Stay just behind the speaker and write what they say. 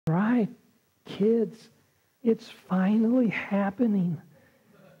right, kids, it's finally happening.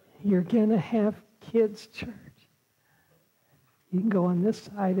 You're going to have kids' church. You can go on this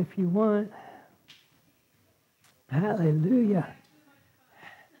side if you want. Hallelujah.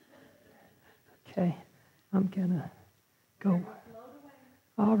 Okay, I'm going to go.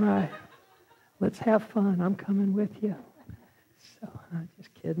 All right, let's have fun. I'm coming with you. So, I'm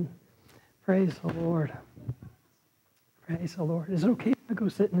just kidding. Praise the Lord. Praise the Lord. Is it okay if I go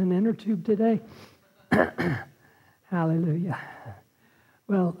sit in an inner tube today? Hallelujah.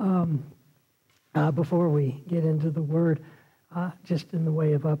 Well, before we get into the Word, just in the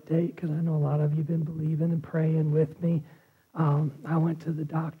way of update, because I know a lot of you have been believing and praying with me. I went to the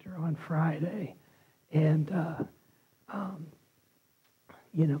doctor on Friday, and,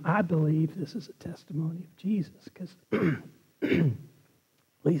 I believe this is a testimony of Jesus, because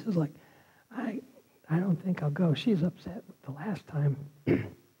Lisa's like, I don't think I'll go. She's upset with the last time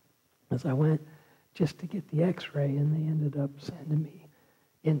as I went just to get the x-ray, and they ended up sending me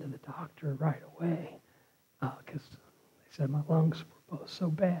into the doctor right away because they said my lungs were both so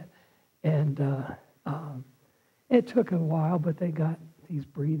bad. And it took a while, but they got these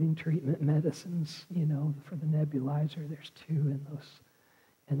breathing treatment medicines, for the nebulizer. There's 2 in those.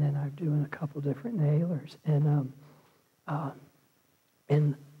 And then I'm doing a couple different inhalers. And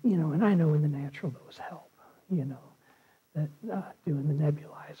I know in the natural those help, that doing the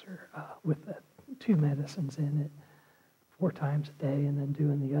nebulizer with the 2 medicines in it 4 times a day, and then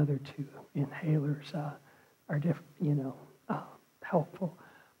doing the other 2 inhalers are different, helpful.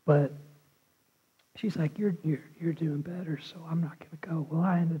 But she's like, you're doing better, so I'm not going to go. Well,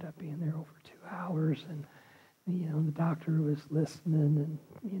 I ended up being there over 2 hours, and the doctor was listening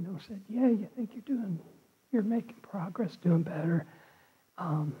and said, yeah, you think you're making progress, doing better.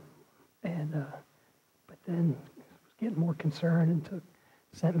 But then was getting more concerned and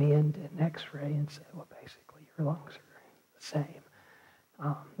sent me into an x-ray and said, well, basically your lungs are the same.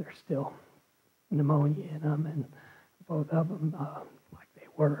 There's still pneumonia in them, and both of them like they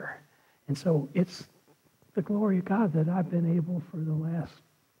were. And so it's the glory of God that I've been able for the last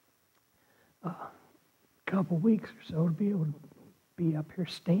couple weeks or so to be able to be up here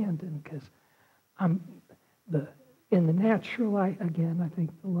standing, because in the natural, I think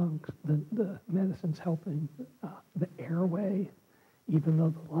the lungs, the medicine's helping the airway, even though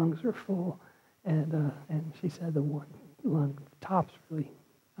the lungs are full. And she said the one lung, the top's really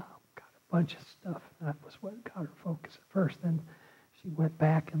got a bunch of stuff. That was what got her focus at first. Then she went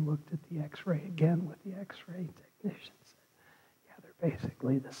back and looked at the x-ray again with the x-ray technician. Said, yeah, they're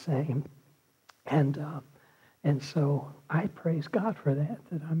basically the same. And so I praise God for that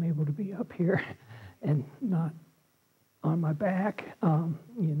I'm able to be up here and not on my back,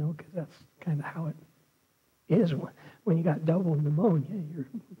 because that's kind of how it is when you got double pneumonia. Your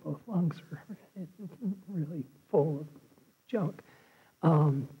both lungs are really full of junk.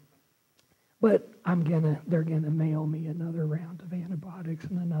 But they're gonna mail me another round of antibiotics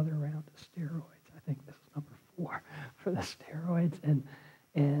and another round of steroids. I think this is number 4 for the steroids, and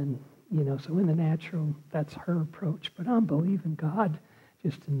so in the natural, that's her approach. But I'm believing God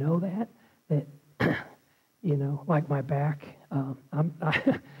just to know that like my back, I'm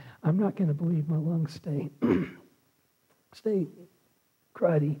not going to believe my lungs stay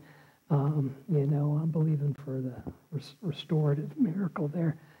cruddy. I'm believing for the restorative miracle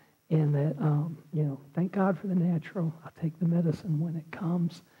there, and that thank God for the natural. I'll take the medicine when it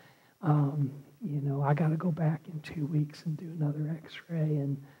comes. I got to go back in 2 weeks and do another X-ray,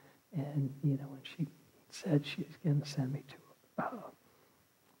 and she said she's going to send me to a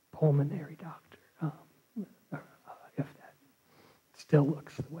pulmonary doctor. If that still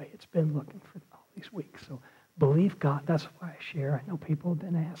looks the way it's been looking for all these weeks. So believe God. That's why I share. I know people have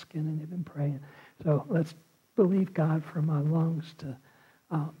been asking and they've been praying. So let's believe God for my lungs to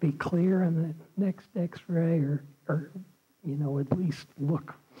be clear in the next X-ray, or at least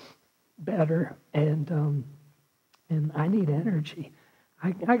look better. And I need energy.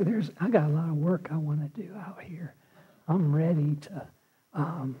 I got a lot of work I want to do out here. I'm ready to.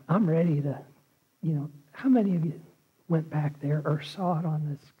 How many of you went back there or saw it on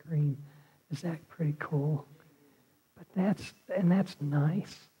the screen? Is that pretty cool? But that's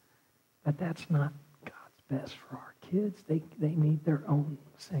nice. But that's not God's best for our kids. They need their own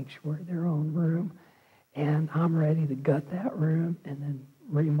sanctuary, their own room. And I'm ready to gut that room and then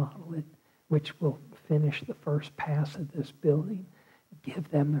remodel it, which will finish the first pass of this building,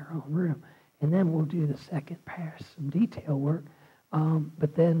 give them their own room. And then we'll do the second pass, some detail work.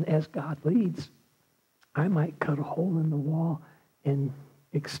 But then as God leads, I might cut a hole in the wall and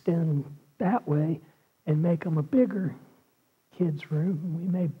extend that way and make them a bigger kids' room. We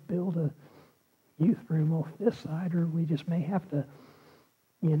may build a youth room off this side, or we just may have to,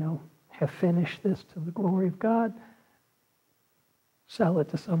 have finished this to the glory of God, sell it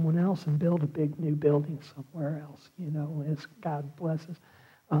to someone else and build a big new building somewhere else, as God blesses.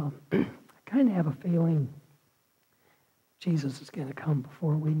 I kind of have a feeling Jesus is going to come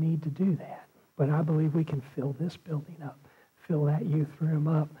before we need to do that. But I believe we can fill this building up, fill that youth room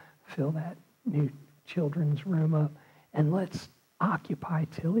up, fill that new children's room up, and let's occupy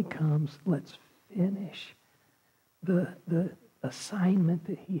till he comes. Let's finish the assignment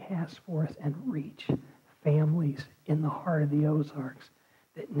that he has for us and reach families in the heart of the Ozarks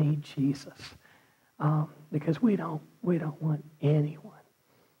that need Jesus. Because we don't want anyone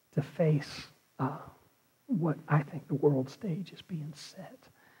to face what I think the world stage is being set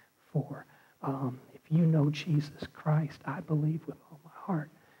for. If you know Jesus Christ, I believe with all my heart,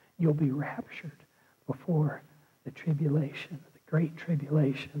 you'll be raptured before the tribulation, the great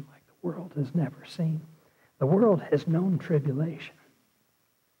tribulation like the world has never seen. The world has known tribulation.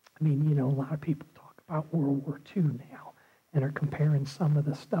 I mean, a lot of people talk about World War II now and are comparing some of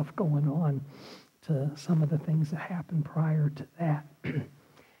the stuff going on to some of the things that happened prior to that.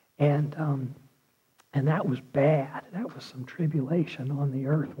 And that was bad. That was some tribulation on the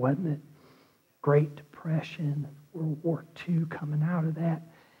earth, wasn't it? Great Depression, World War II coming out of that.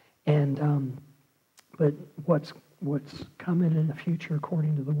 And but what's coming in the future,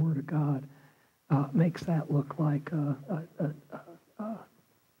 according to the Word of God, makes that look like a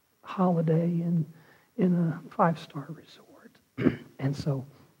holiday in a 5-star resort. And so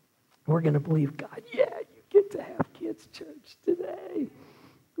we're going to believe God. Yeah, you get to have kids' church today.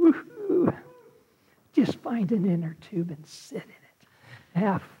 Woohoo! Just find an inner tube and sit in it.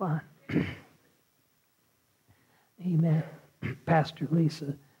 Have fun. Amen. Pastor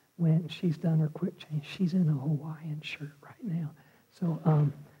Lisa, when she's done her quick change, she's in a Hawaiian shirt right now. So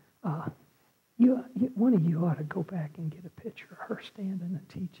one of you ought to go back and get a picture of her standing and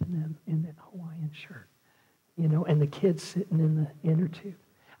teaching them in that Hawaiian shirt. And the kids sitting in the inner tube.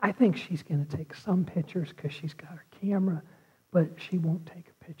 I think she's going to take some pictures because she's got her camera, but she won't take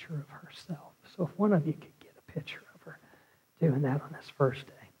a picture of herself. So if one of you could get a picture of her doing that on this first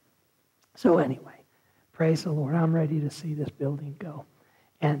day. So anyway, praise the Lord. I'm ready to see this building go.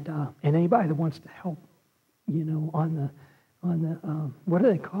 And anybody that wants to help, on the what do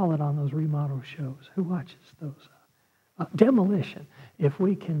they call it on those remodel shows? Who watches those? Demolition. If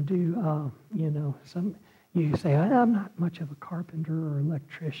we can do, you say, I'm not much of a carpenter or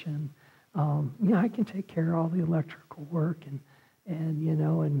electrician. I can take care of all the electrical work and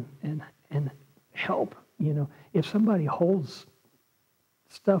help. If somebody holds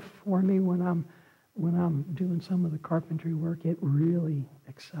stuff for me when I'm doing some of the carpentry work, it really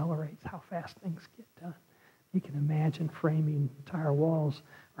accelerates how fast things get done. You can imagine framing entire walls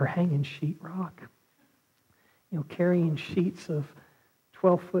or hanging sheetrock. Carrying sheets of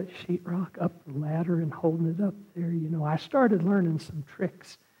 12-foot sheetrock up the ladder and holding it up there. I started learning some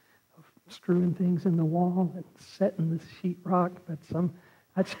tricks of screwing things in the wall and setting the sheetrock, but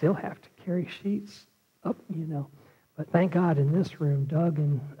I'd still have to carry sheets up, But thank God in this room, Doug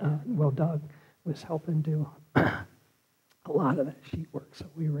was helping do a lot of that sheet work, so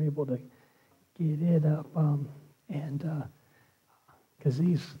we were able to get it up, because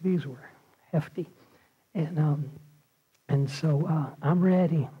these were hefty, and so I'm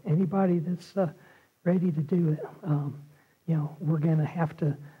ready. Anybody that's ready to do it, we're going to have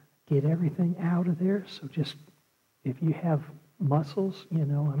to get everything out of there. So just if you have muscles, you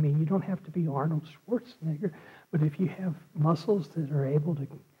don't have to be Arnold Schwarzenegger, but if you have muscles that are able to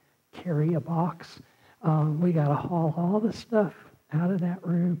carry a box, we got to haul all the stuff out of that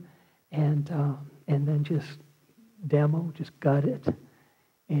room and then just just gut it,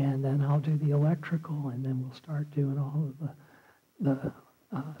 and then I'll do the electrical, and then we'll start doing all of the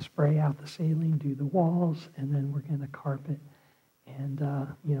spray out the ceiling, do the walls, and then we're going to carpet, and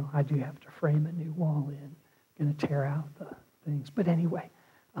I do have to frame a new wall in, going to tear out the things. But anyway,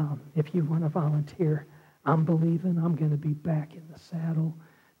 if you want to volunteer, I'm believing I'm going to be back in the saddle,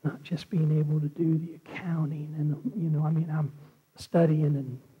 not just being able to do the accounting. And, I'm studying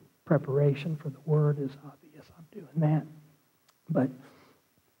and preparation for the Word is obvious. I'm doing that. But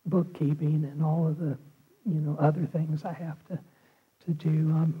bookkeeping and all of the, other things I have to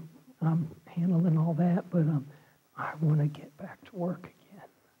do, I'm handling all that. But I want to get back to work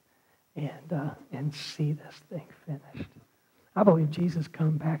again and see this thing finished. I believe Jesus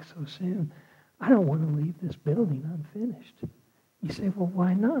come back so soon. I don't want to leave this building unfinished. You say, well,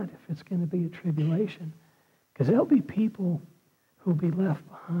 why not if it's going to be a tribulation? Because there'll be people who'll be left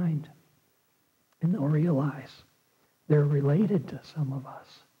behind, and they'll realize They're related to some of us.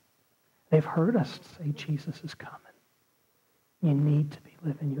 They've heard us say Jesus is coming. You need to be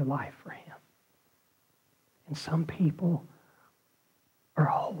living your life for him. And some people are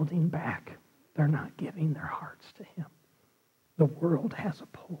holding back. They're not giving their hearts to him. The world has a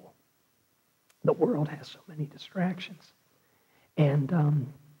pull. The world has so many distractions. And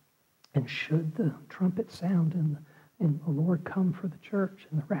should the trumpet sound and the Lord come for the church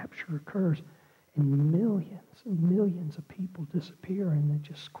and the rapture occurs, and millions of people disappear, and they're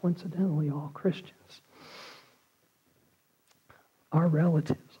just coincidentally all Christians, our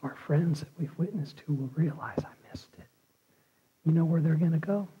relatives, our friends that we've witnessed to will realize, I missed it. You know where they're going to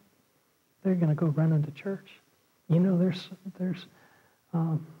go? They're going to go run into church. You know, there's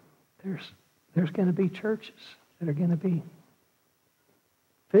going to be churches that are going to be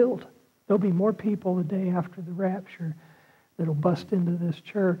filled. There'll be more people the day after the rapture that'll bust into this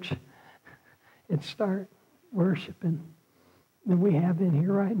church and start worshiping than we have in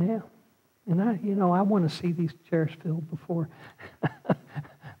here right now. And I want to see these chairs filled before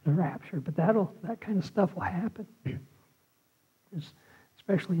the rapture, but that kind of stuff will happen,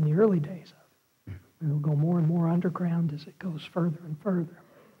 especially in the early days of it. It'll go more and more underground as it goes further and further.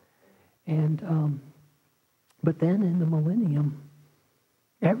 And but then in the millennium,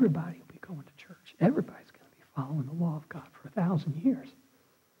 everybody will be going to church. Everybody's going to be following the law of God for 1,000 years.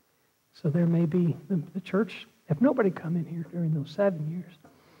 So there may be the church. If nobody come in here during those 7 years,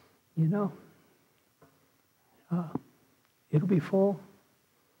 it'll be full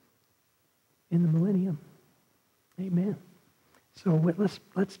in the millennium. Amen. So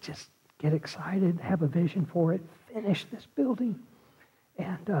let's just get excited, have a vision for it, finish this building,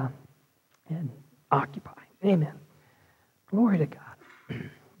 and occupy. Amen. Glory to God.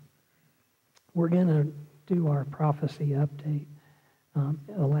 We're going to do our prophecy update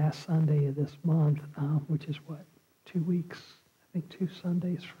the last Sunday of this month, which is 2 weeks? I think 2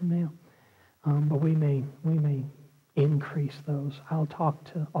 Sundays from now. But we may increase those. I'll talk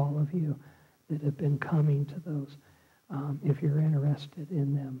to all of you that have been coming to those if you're interested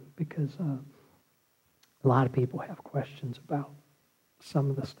in them, because a lot of people have questions about some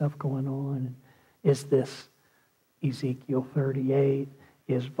of the stuff going on. And is this Ezekiel 38?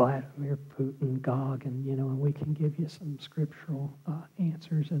 Is Vladimir Putin Gog? And we can give you some scriptural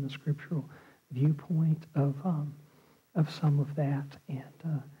answers and a scriptural viewpoint of some of that.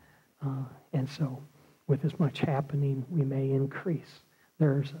 And so, with as much happening, we may increase.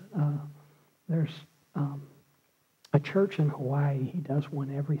 There's a church in Hawaii. He does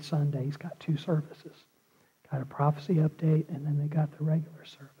one every Sunday. He's got 2 services. Got a prophecy update, and then they got the regular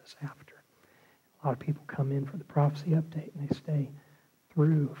service after. A lot of people come in for the prophecy update, and they stay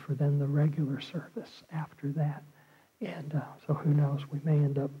through for then the regular service after that. And so who knows? We may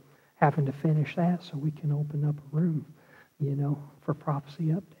end up having to finish that so we can open up a room, for prophecy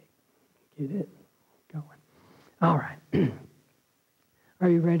update. Get it going. All right. Are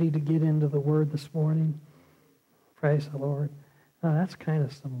you ready to get into the Word this morning? Praise the Lord. That's kind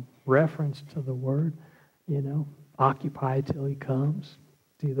of some reference to the Word, occupy till He comes,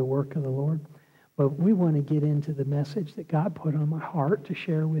 do the work of the Lord. But we want to get into the message that God put on my heart to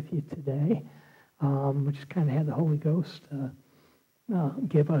share with you today. We just kind of had the Holy Ghost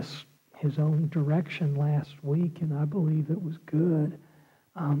give us His own direction last week, and I believe it was good.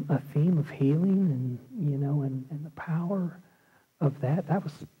 A theme of healing, and the power of that. That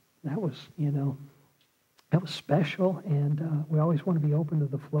was special, and we always want to be open to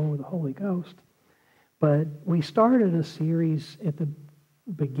the flow of the Holy Ghost. But we started a series at the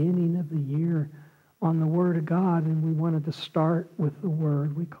beginning of the year on the Word of God, and we wanted to start with the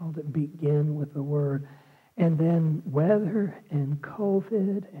Word. We called it Begin with the Word. And then weather and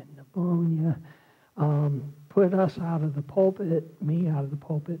COVID and pneumonia put us out of the pulpit, me out of the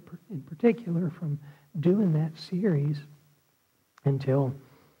pulpit in particular, from doing that series until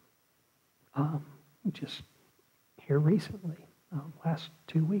just here recently, last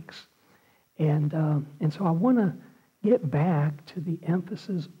 2 weeks. And so I want to get back to the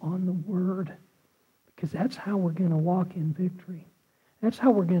emphasis on the Word, because that's how we're going to walk in victory. That's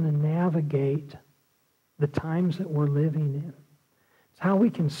how we're going to navigate the times that we're living in. It's how we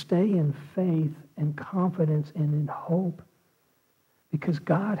can stay in faith and confidence and in hope, because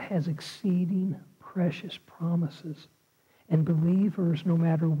God has exceeding precious promises. And believers, no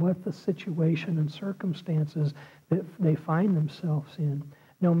matter what the situation and circumstances that they find themselves in,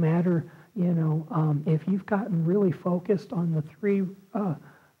 no matter, if you've gotten really focused on the 3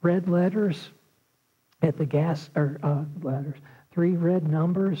 red letters at the gas, or 3 red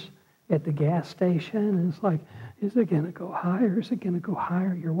numbers at the gas station, and it's like, is it going to go higher? Is it going to go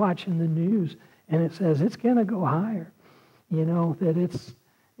higher? You're watching the news, And it says it's going to go higher. You know, that it's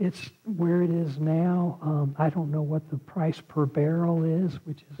where it is now. I don't know what the price per barrel is,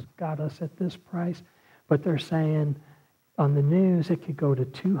 which has got us at this price. But they're saying on the news it could go to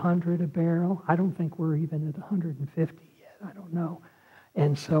 200 a barrel. I don't think we're even at 150 yet. I don't know.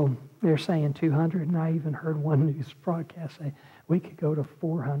 And so they're saying 200, and I even heard one news broadcast say we could go to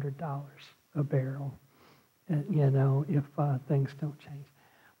 $400 a barrel, you know, if things don't change.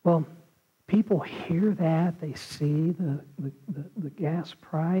 Well, people hear that, they see the gas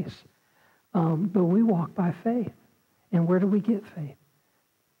price, but we walk by faith. And where do we get faith?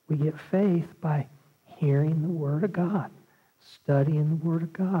 We get faith by hearing the Word of God, studying the Word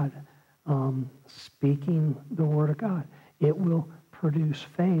of God, speaking the Word of God. It will produce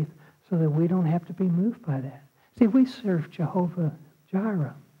faith so that we don't have to be moved by that. See, we serve Jehovah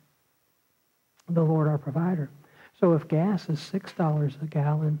Jireh, the Lord our provider. So if gas is $6 a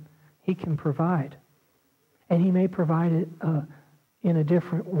gallon, He can provide. And He may provide it in a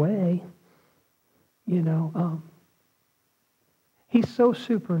different way. You know, He's so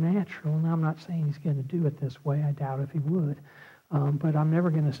supernatural, and I'm not saying He's going to do it this way. I doubt if He would. But I'm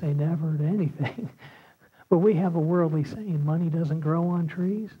never going to say never to anything. But we have a worldly saying, money doesn't grow on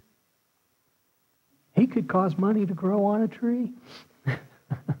trees. He could cause money to grow on a tree.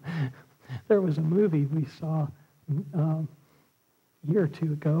 There was a movie we saw a year or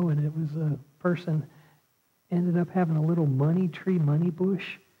two ago, and it was a person ended up having a little money tree, money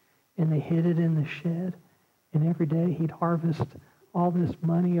bush, and they hid it in the shed. And every day he'd harvest all this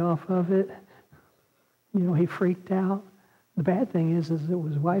money off of it. You know, he freaked out. The bad thing is it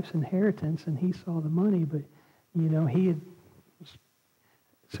was his wife's inheritance, and he saw the money, but, you know,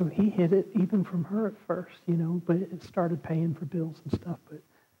 so he hid it even from her at first, you know, but it started paying for bills and stuff. But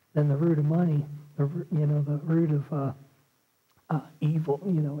then the root of money, the root of evil,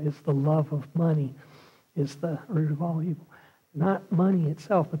 you know, is the love of money, is the root of all evil. Not money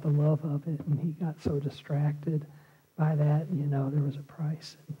itself, but the love of it. And he got so distracted by that, you know, there was a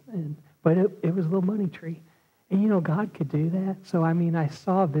price. But it was a little money tree. And, you know, God could do that. So, I mean, I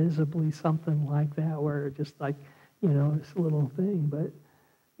saw visibly something like that where just like, you know, this little thing. But,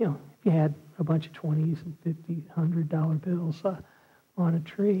 you know, if you had a bunch of 20s and $50, $100 bills on a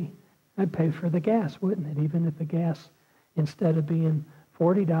tree, I'd pay for the gas, wouldn't it? Even if the gas, instead of being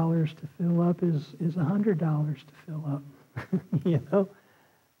 $40 to fill up, is $100 to fill up. You know?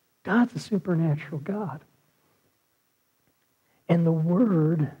 God's a supernatural God. And the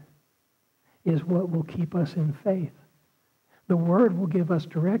Word is what will keep us in faith. The Word will give us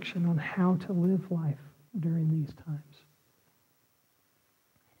direction on how to live life during these times.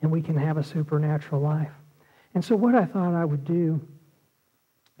 And we can have a supernatural life. And so what I thought I would do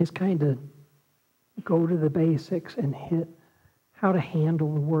is kind of go to the basics and hit how to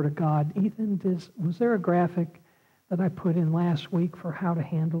handle the Word of God. Ethan, was there a graphic that I put in last week for how to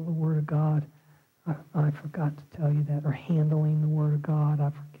handle the Word of God? I forgot to tell you that, or handling the Word of God. I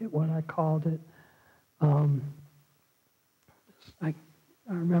forget what I called it. I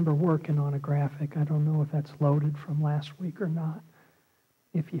remember working on a graphic. I don't know if that's loaded from last week or not.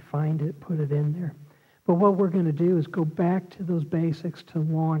 If you find it, put it in there. But what we're going to do is go back to those basics to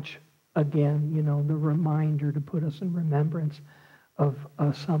launch again, you know, the reminder to put us in remembrance of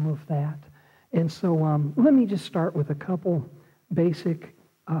some of that. And so let me just start with a couple basic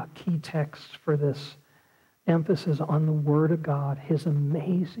key texts for this emphasis on the Word of God, His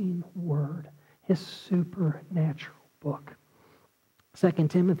amazing Word, His supernatural book. 2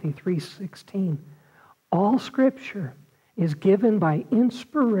 Timothy 3:16, all Scripture is given by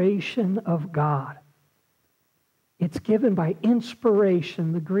inspiration of God. It's given by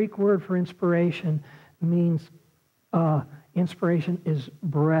inspiration. The Greek word for inspiration means inspiration is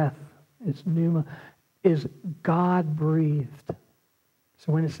breath. It's pneuma, is God-breathed.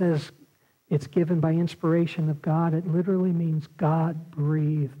 So when it says it's given by inspiration of God, it literally means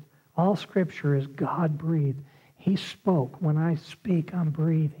God-breathed. All Scripture is God-breathed. He spoke. When I speak, I'm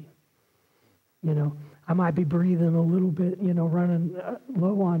breathing. You know, I might be breathing a little bit, you know, running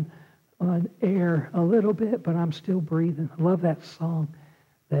low on air a little bit, but I'm still breathing. I love that song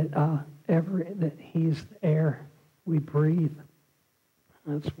that that He's the air we breathe.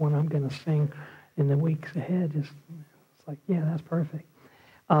 That's one I'm going to sing in the weeks ahead. It's like, yeah, that's perfect.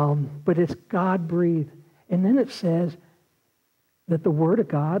 But it's God-breathed. And then it says that the Word of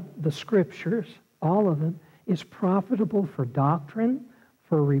God, the Scriptures, all of them, is profitable for doctrine,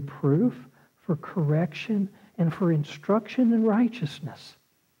 for reproof, for correction, and for instruction in righteousness.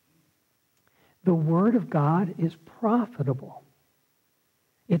 The Word of God is profitable.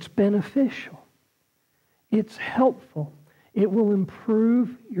 It's beneficial. It's helpful. It will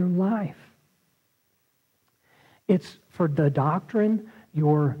improve your life. It's for the doctrine,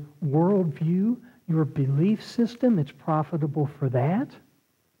 your worldview, your belief system. It's profitable for that.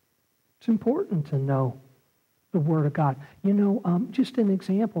 It's important to know the Word of God. Just an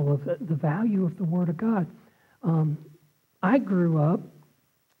example of the value of the Word of God. I grew up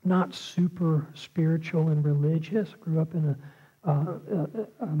not super spiritual and religious. I grew up in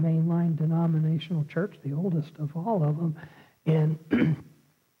a mainline denominational church, the oldest of all of them, and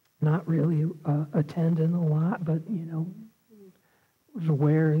not really attending a lot, but, was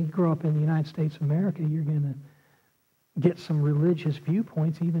aware. You grow up in the United States of America, you're going to get some religious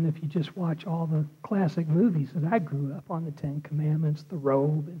viewpoints, even if you just watch all the classic movies that I grew up on, the Ten Commandments, the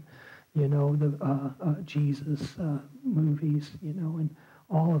robe, and, the Jesus movies, and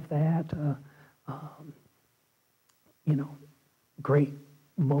all of that. Great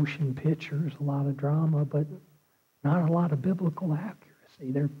motion pictures, a lot of drama, but not a lot of biblical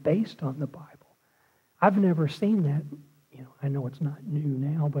accuracy. They're based on the Bible. I've never seen that. I know it's not new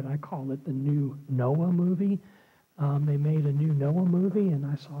now, but I call it the new Noah movie. They made a new Noah movie, and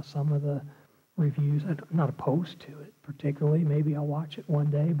I saw some of the reviews. I'm not opposed to it particularly. Maybe I'll watch it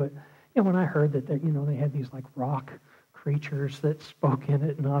one day. But when I heard that they had these like rock creatures that spoke in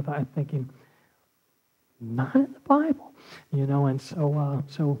it, and I'm thinking, not in the Bible, And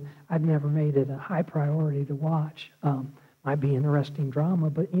so I've never made it a high priority to watch. Might be interesting drama,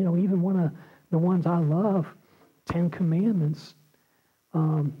 but even one of the ones I love, Ten Commandments,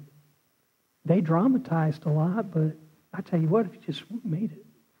 they dramatized a lot, but I tell you what, if you just made it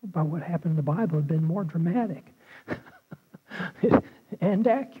about what happened in the Bible, it'd been more dramatic and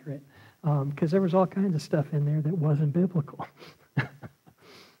accurate, because there was all kinds of stuff in there that wasn't biblical,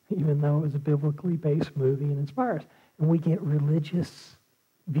 even though it was a biblically based movie and inspires. And we get religious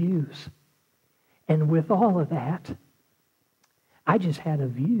views. And with all of that, I just had a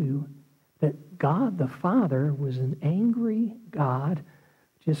view that God the Father was an angry God,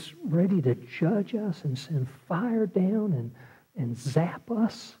 just ready to judge us and send fire down and zap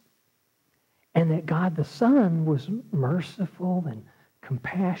us. And that God the Son was merciful and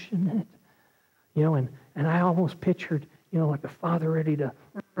compassionate. And I almost pictured, like the Father ready to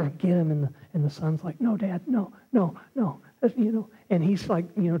get him, and the Son's like, no, Dad, no. And he's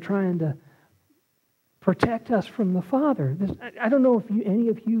like, trying to protect us from the Father. I don't know if any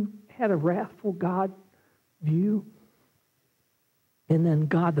of you had a wrathful God view. And then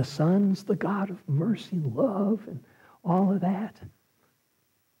God the Son's the God of mercy and love and all of that.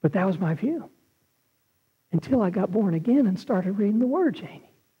 But that was my view. Until I got born again and started reading the Word,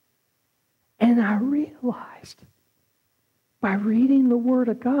 Janie. And I realized by reading the Word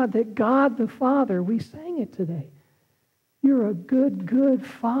of God that God the Father, we sang it today, you're a good, good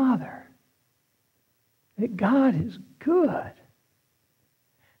Father. That God is good.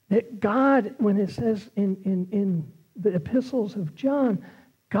 That God, when it says in the epistles of John,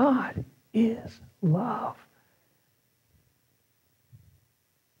 God is love.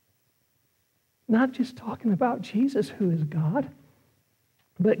 Not just talking about Jesus, who is God,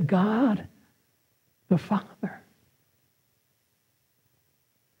 but God the Father.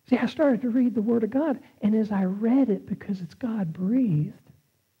 See, I started to read the Word of God, and as I read it, because it's God-breathed,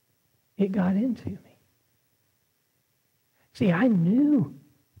 it got into me. See, I knew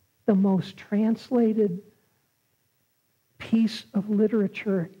the most translated piece of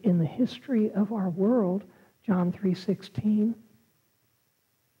literature in the history of our world, John 3:16.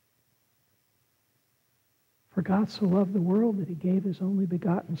 For God so loved the world that he gave his only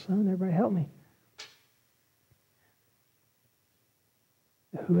begotten Son. Everybody help me.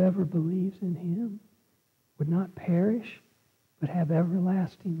 That whoever believes in him would not perish, but have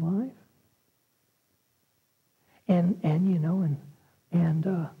everlasting life. And I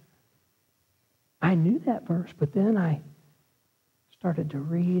knew that verse, but then I started to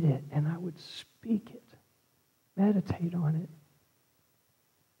read it, and I would speak it, meditate on it.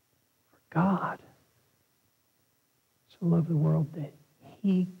 For God so loved the world that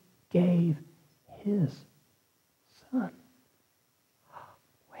he gave his Son.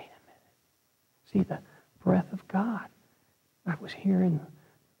 Wait a minute. See, the breath of God. I was hearing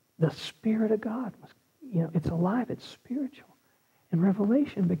the Spirit of God. It's alive, it's spiritual. And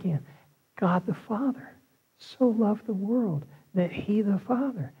Revelation began. God the Father so loved the world that he, the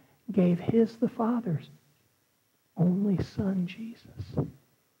Father, gave his, the Father's, only Son, Jesus. And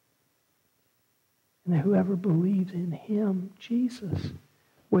that whoever believes in him, Jesus,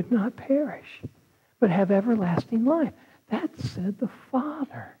 would not perish, but have everlasting life. That said the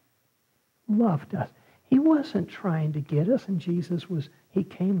Father loved us. He wasn't trying to get us, and he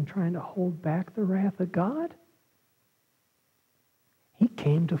came trying to hold back the wrath of God. He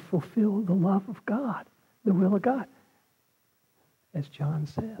came to fulfill the love of God the will of God. As John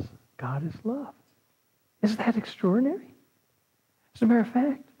says, God is love. Isn't that extraordinary? As a matter of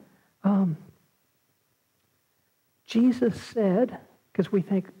fact, Jesus said, because we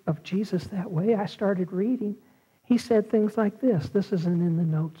think of Jesus that way, I started reading, he said things like this. This isn't in the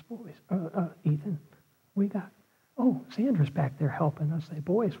notes, boys. Ethan, we got, Sandra's back there helping us. Say,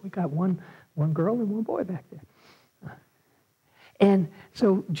 boys, we got one girl and one boy back there. And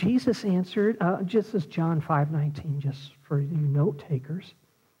so Jesus answered, just as John 5:19, just for you note takers.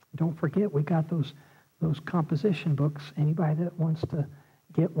 Don't forget, we got those composition books. Anybody that wants to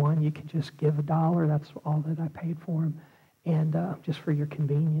get one, you can just give $1. That's all that I paid for them. And just for your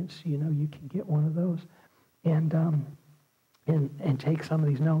convenience, you can get one of those. And take some of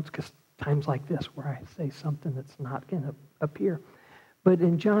these notes, because times like this where I say something that's not going to appear. But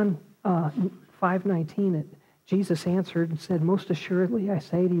in John 5:19, Jesus answered and said, "Most assuredly I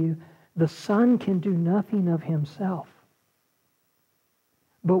say to you, the Son can do nothing of himself.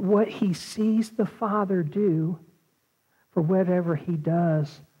 But what he sees the Father do, for whatever he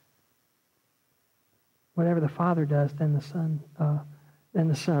does, whatever the Father does, then the Son,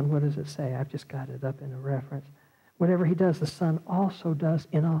 what does it say? I've just got it up in a reference. Whatever he does, the Son also does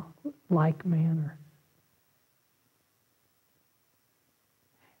in a like manner."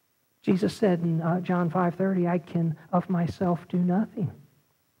 Jesus said in John 5:30, "I can of myself do nothing.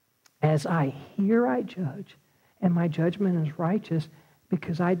 As I hear, I judge, and my judgment is righteous,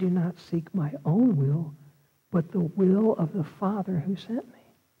 because I do not seek my own will, but the will of the Father who sent me."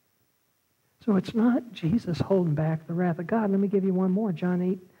 So it's not Jesus holding back the wrath of God. Let me give you one more, John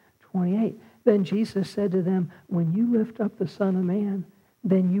 8:28. "Then Jesus said to them, when you lift up the Son of Man,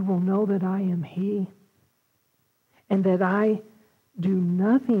 then you will know that I am he, and that I do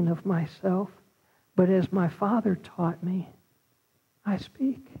nothing of myself, but as my Father taught me, I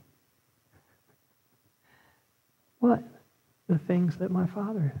speak." What? The things that my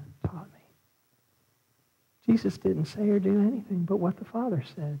Father taught me. Jesus didn't say or do anything but what the Father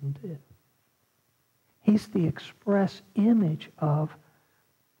said and did. He's the express image of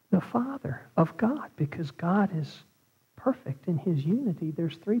the Father, of God, because God is perfect in his unity.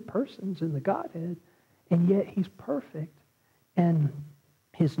 There's 3 persons in the Godhead, and yet he's perfect. And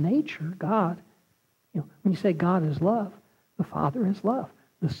his nature, God, when you say God is love, the Father is love,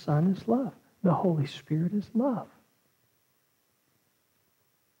 the Son is love, the Holy Spirit is love.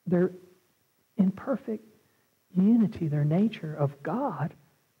 They're in perfect unity. Their nature of God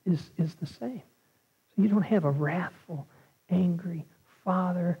is the same. So you don't have a wrathful, angry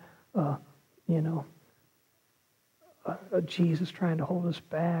Father, Jesus trying to hold us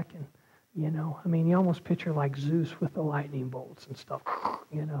back. And, you almost picture like Zeus with the lightning bolts and stuff,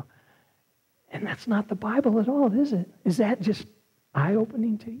 And that's not the Bible at all, is it? Is that just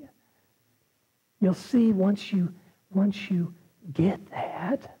eye-opening to you? You'll see once you get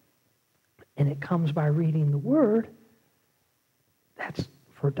that, and it comes by reading the Word, that's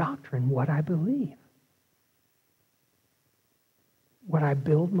for doctrine, what I believe, what I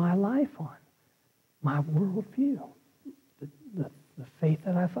build my life on, my worldview, the faith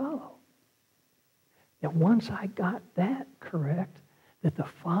that I follow. That once I got that correct, that the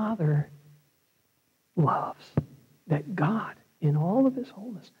Father loves, that God, in all of his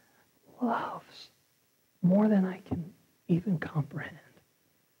wholeness, loves more than I can even comprehend.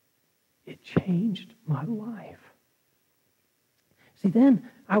 It changed my life. See, then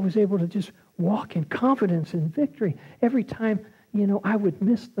I was able to just walk in confidence and victory. Every time, I would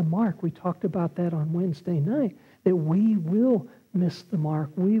miss the mark. We talked about that on Wednesday night, that we will miss the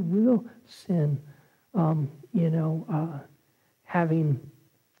mark. We will sin. Having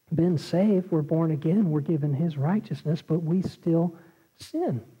been saved, we're born again, we're given his righteousness, but we still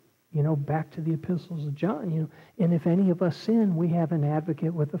sin. Back to the epistles of John, and if any of us sin, we have an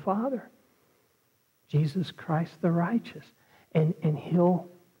advocate with the Father, Jesus Christ the righteous. And he'll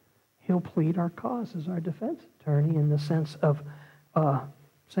plead our cause as our defense attorney in the sense of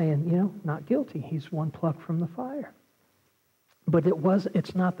saying, not guilty. He's one plucked from the fire. But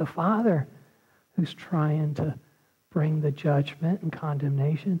it's not the Father who's trying to bring the judgment and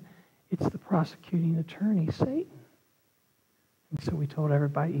condemnation. It's the prosecuting attorney, Satan. And so we told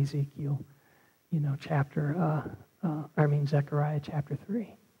everybody Ezekiel, Zechariah chapter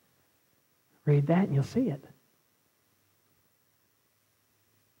 3. Read that and you'll see it.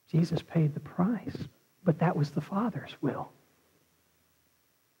 Jesus paid the price, but that was the Father's will.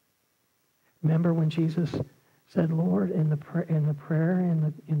 Remember when Jesus said, Lord, in the prayer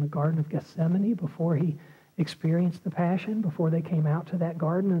in the Garden of Gethsemane, before he experienced the passion, before they came out to that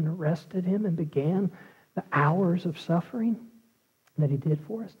garden and arrested him and began the hours of suffering that he did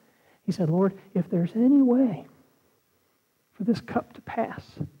for us? He said, Lord, if there's any way for this cup to pass,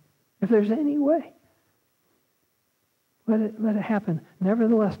 if there's any way, let it happen.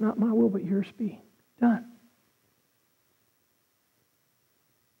 Nevertheless, not my will, but yours be done.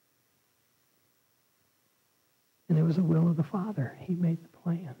 And it was the will of the Father. He made the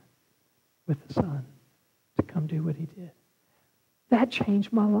plan with the Son to come do what he did. That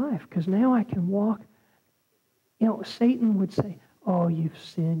changed my life because now I can walk. You know, Satan would say, oh, you've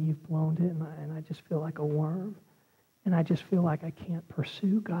sinned, you've blown it, and I just feel like a worm. And I just feel like I can't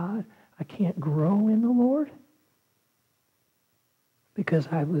pursue God. I can't grow in the Lord. Because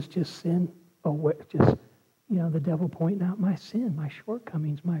I was just sin, the devil pointing out my sin, my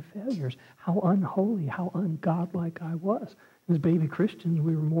shortcomings, my failures, how unholy, how ungodlike I was. As baby Christians,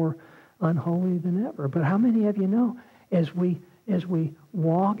 we were more unholy than ever. But how many of you know, as we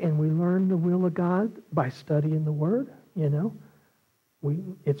walk and we learn the will of God by studying the Word,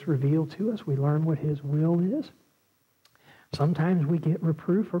 it's revealed to us. We learn what His will is. Sometimes we get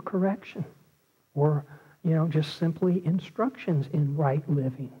reproof or correction, or just simply instructions in right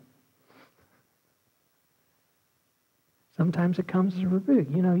living. Sometimes it comes as a rebuke.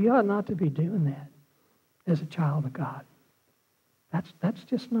 You ought not to be doing that as a child of God. That's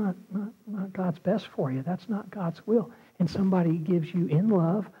just not God's best for you. That's not God's will. And somebody gives you in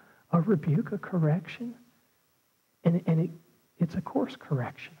love a rebuke, a correction, and it's a course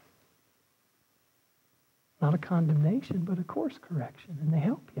correction. Not a condemnation, but a course correction. And they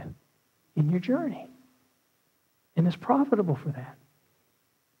help you in your journey. And it's profitable for that.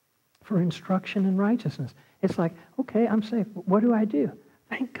 For instruction in righteousness. It's like, okay, I'm saved. What do I do?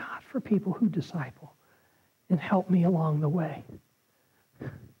 Thank God for people who disciple and help me along the way.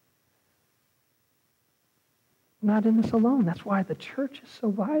 Not in this alone. That's why the church is so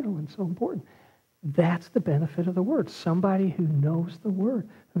vital and so important. That's the benefit of the Word. Somebody who knows the Word,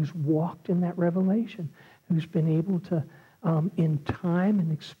 who's walked in that revelation, who's been able to, in time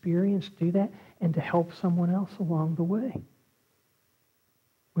and experience, do that, and to help someone else along the way.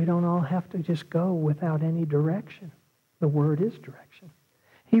 We don't all have to just go without any direction. The Word is direction.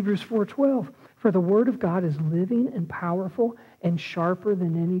 Hebrews 4:12, for the Word of God is living and powerful and sharper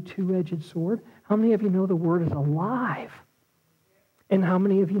than any two-edged sword. How many of you know the Word is alive? And how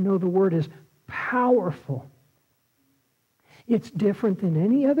many of you know the Word is powerful? It's different than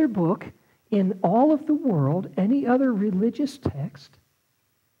any other book in all of the world, any other religious text.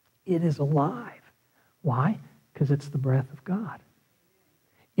 It is alive. Why? Because it's the breath of God.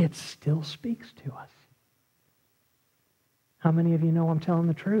 It still speaks to us. How many of you know I'm telling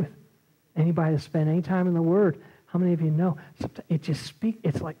the truth? Anybody that spent any time in the Word, how many of you know?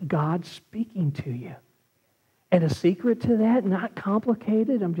 It's like God speaking to you. And a secret to that, not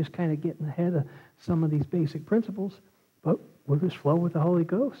complicated, I'm just kind of getting ahead of some of these basic principles, but we'll just flow with the Holy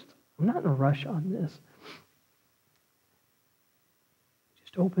Ghost. I'm not in a rush on this.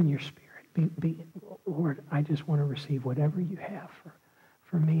 Just open your spirit. Lord, I just want to receive whatever you have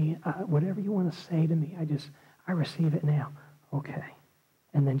for me, whatever you want to say to me. I receive it now. Okay.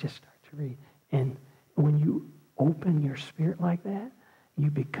 And then just start to read. And when you open your spirit like that, you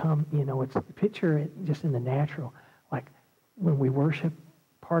become, it's picture it just in the natural. Like when we worship,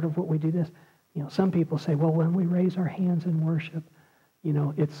 part of what we do this, some people say, well, when we raise our hands in worship,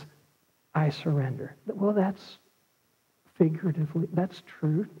 it's I surrender. Well, that's figuratively, that's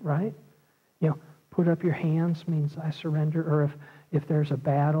true, right? Put up your hands means I surrender. Or if there's a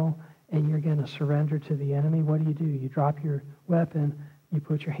battle and you're going to surrender to the enemy, what do? You drop your weapon, you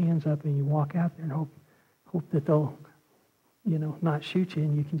put your hands up, and you walk out there and hope that they'll, not shoot you,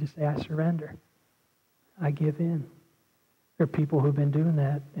 and you can just say, I surrender. I give in. There are people who've been doing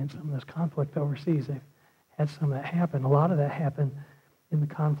that in some of this conflict overseas. They've had some of that happen. A lot of that happened in the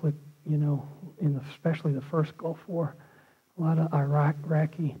conflict, especially the first Gulf War. A lot of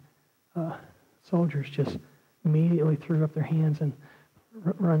Iraqi soldiers just immediately threw up their hands and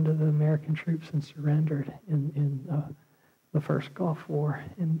run to the American troops and surrendered in the first Gulf War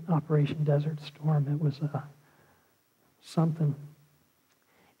in Operation Desert Storm. It was something.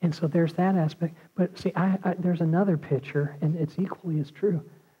 And so there's that aspect. But see, there's another picture, and it's equally as true,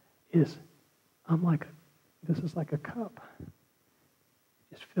 is this is like a cup.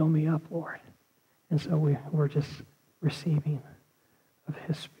 Just fill me up, Lord. And so we're just receiving of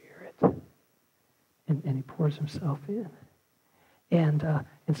His Spirit. And He pours Himself in. And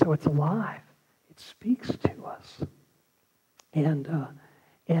so it's alive. It speaks to us. And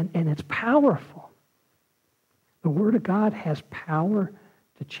it's powerful. The Word of God has power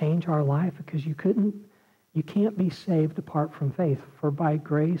to change our life because you can't be saved apart from faith. For by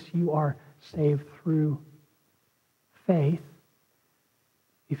grace you are saved through faith.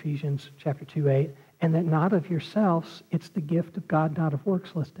 Ephesians chapter 2:8, and that not of yourselves, it's the gift of God, not of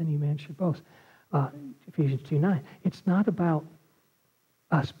works, lest any man should boast. Ephesians 2:9. It's not about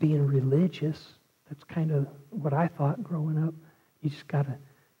us being religious. That's kind of what I thought growing up. You just got to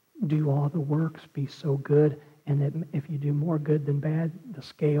do all the works, be so good, and that if you do more good than bad, the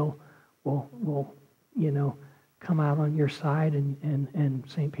scale will come out on your side, and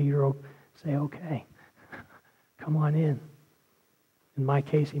St. Peter will say, okay, come on in. In my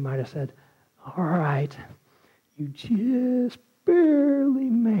case, he might have said, all right, you just barely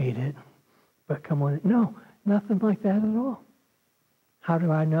made it, but come on in. No, nothing like that at all. How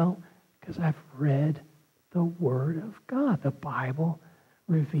do I know? Because I've read the Word of God. The Bible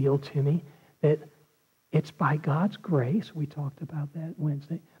revealed to me that it's by God's grace, we talked about that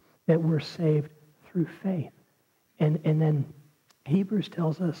Wednesday, that we're saved through faith. And then Hebrews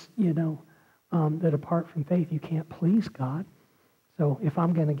tells us, that apart from faith, you can't please God. So if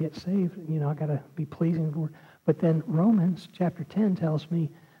I'm going to get saved, I got to be pleasing to the Lord. But then Romans chapter 10 tells me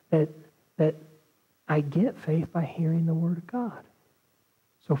that I get faith by hearing the Word of God.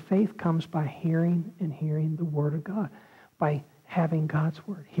 So faith comes by hearing and hearing the Word of God, by having God's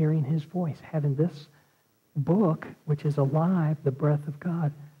Word, hearing His voice, having this book, which is alive, the breath of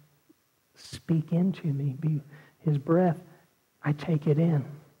God, speak into me, be His breath. I take it in.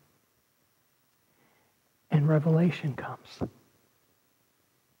 And revelation comes.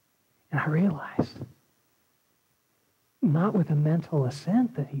 And I realize, not with a mental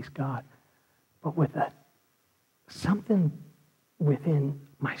assent that He's God, but with something within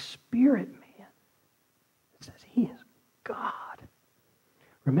my spirit, man, that says He is God.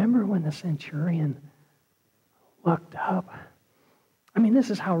 Remember when the centurion looked up? This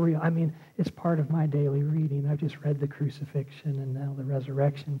is how real. It's part of my daily reading. I've just read the crucifixion and now the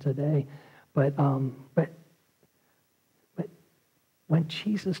resurrection today. But when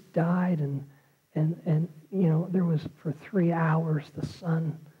Jesus died and there was for 3 hours the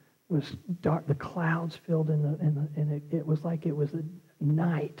sun was dark, the clouds filled and it was like it was a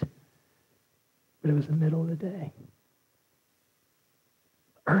night, but it was the middle of the day.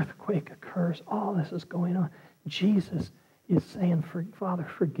 Earthquake occurs. All this is going on. Jesus is saying, Father,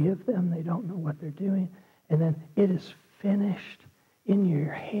 forgive them. They don't know what they're doing. And then it is finished. In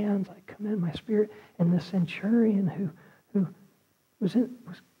your hands I commend my spirit. And the centurion who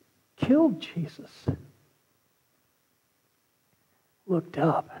killed Jesus looked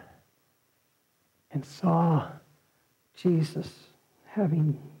up and saw Jesus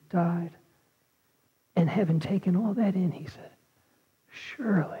having died. And having taken all that in, he said,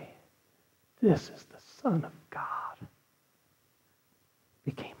 surely this is the Son of God.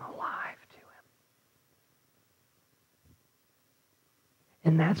 Became alive to him.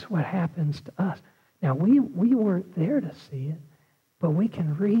 And that's what happens to us. Now, we weren't there to see it, but we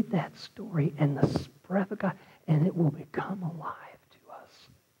can read that story and the breath of God, and it will become alive to us.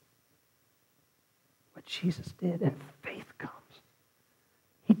 What Jesus did, and faith comes.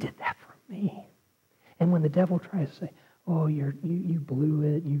 He did that for me. And when the devil tries to say, oh, you blew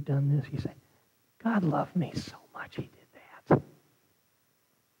it, you've done this, you say, God loved me so much, He did that.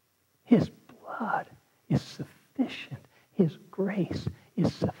 His blood is sufficient. His grace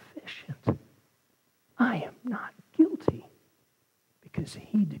is sufficient. I am not guilty because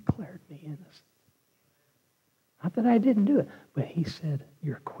He declared me innocent. Not that I didn't do it, but He said,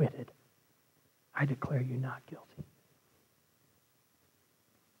 you're acquitted. I declare you not guilty.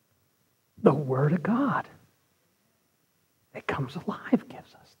 The Word of God that comes alive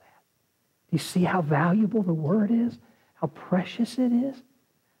gives us that. Do you see how valuable the Word is? How precious it is?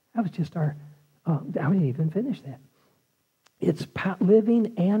 That was just I didn't even finish that. It's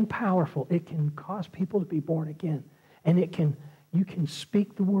living and powerful. It can cause people to be born again. And you can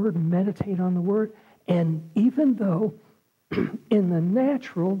speak the Word and meditate on the Word. And even though in the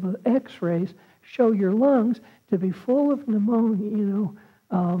natural, the x-rays show your lungs to be full of pneumonia,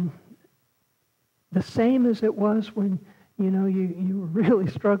 the same as it was when, you were really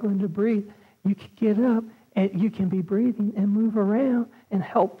struggling to breathe, you can get up and you can be breathing and move around and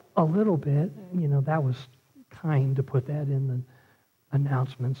help a little bit. That was kind to put that in the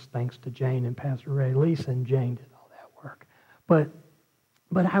announcements, thanks to Jane and Pastor Ray. Lisa and Jane did all that work.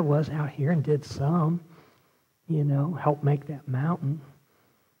 But I was out here and did some, help make that mountain.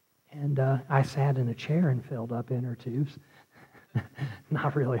 And I sat in a chair and filled up inner tubes.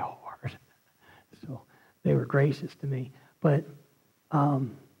 Not really hard. So they were gracious to me. But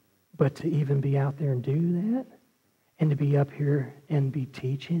to even be out there and do that, and to be up here and be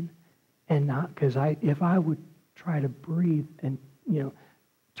teaching, and not, because if I would try to breathe and,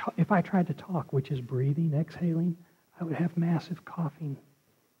 if I tried to talk, which is breathing, exhaling, I would have massive coughing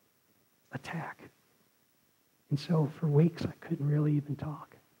attack. And so for weeks, I couldn't really even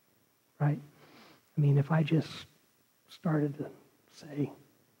talk, right? I mean, if I just started to say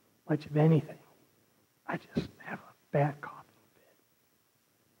much of anything, I just have a bad coughing fit.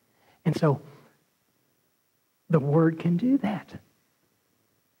 And so the Word can do that.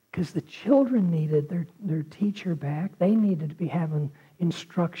 Because the children needed their teacher back. They needed to be having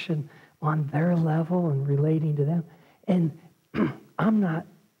instruction on their level and relating to them. And I'm not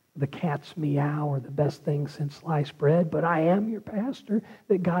the cat's meow or the best thing since sliced bread, but I am your pastor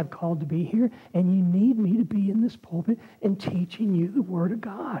that God called to be here, and you need me to be in this pulpit and teaching you the Word of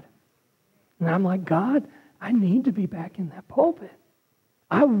God. And I'm like, God, I need to be back in that pulpit.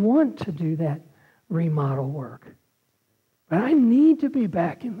 I want to do that remodel work. But I need to be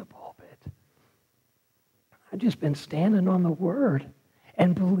back in the pulpit. I've just been standing on the Word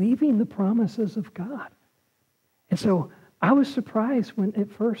and believing the promises of God. And so I was surprised when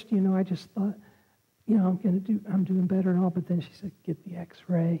at first, I just thought, I'm doing better and all, but then she said, get the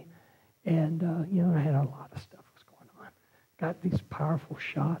x-ray. And, I had a lot of stuff was going on. Got these powerful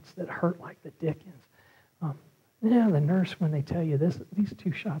shots that hurt like the dickens. The nurse, when they tell you these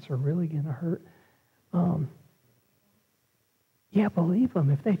 2 shots are really going to hurt, yeah, believe them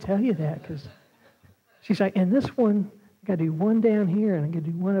if they tell you that, because she's like, and this one, I got to do one down here, and I got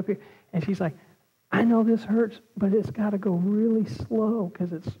to do one up here. And she's like, I know this hurts, but it's got to go really slow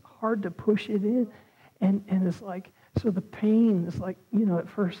because it's hard to push it in. And it's like, so the pain is like, at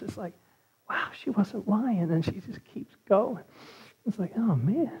first it's like, wow, she wasn't lying, and she just keeps going. It's like, oh,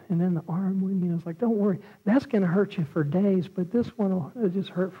 man. And then the arm one, it's like, don't worry. That's going to hurt you for days, but this one will just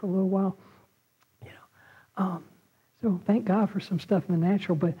hurt for a little while. So thank God for some stuff in the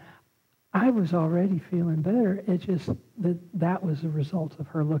natural, but I was already feeling better. It's just that was the result of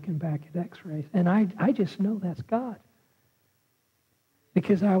her looking back at x-rays. And I just know that's God.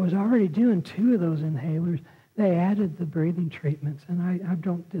 Because I was already doing 2 of those inhalers. They added the breathing treatments, and I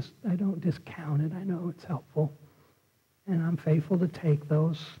don't discount it. I know it's helpful. And I'm faithful to take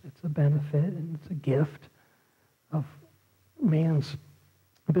those. It's a benefit, and it's a gift of man's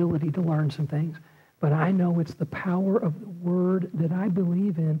ability to learn some things. But I know it's the power of the Word that I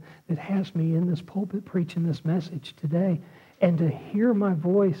believe in that has me in this pulpit preaching this message today. And to hear my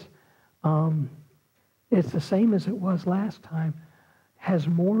voice, it's the same as it was last time, has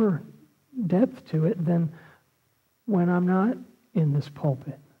more depth to it than when I'm not in this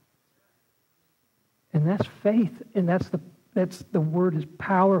pulpit. And that's faith, and that's the Word is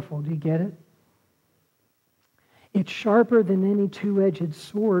powerful. Do you get it? It's sharper than any two-edged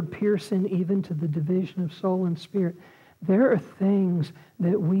sword, piercing even to the division of soul and spirit. There are things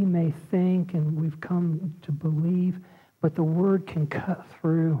that we may think and we've come to believe, but the Word can cut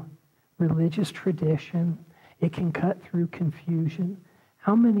through religious tradition. It can cut through confusion.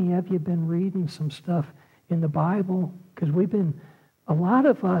 How many of you have been reading some stuff in the Bible? Because a lot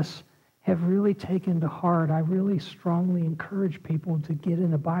of us have really taken to heart. I really strongly encourage people to get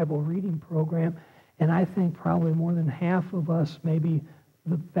in a Bible reading program. And I think probably more than half of us, maybe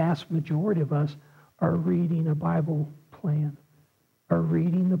the vast majority of us, are reading a Bible plan, are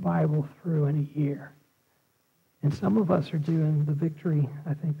reading the Bible through in a year. And some of us are doing the Victory,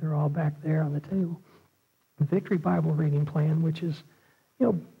 I think they're all back there on the table, the Victory Bible reading plan, which is,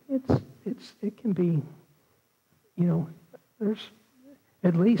 it can be, there's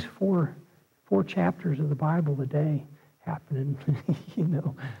at least four chapters of the Bible a day happening,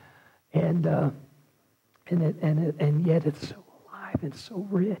 and yet it's so alive and so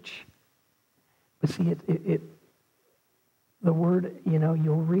rich. But see, the Word,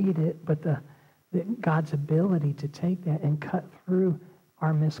 you'll read it, but God's ability to take that and cut through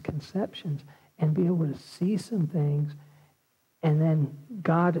our misconceptions and be able to see some things, and then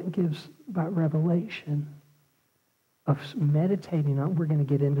God gives by revelation of meditating on. We're going to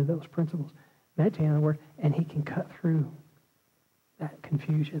get into those principles, meditating on the Word, and He can cut through that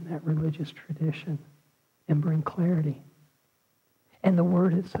confusion, that religious tradition, and bring clarity. And the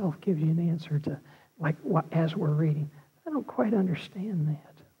Word itself gives you an answer to, as we're reading, I don't quite understand that.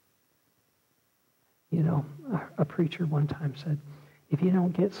 A preacher one time said, if you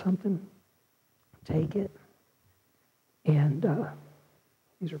don't get something, take it. And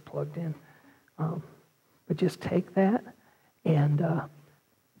these are plugged in. But just take that and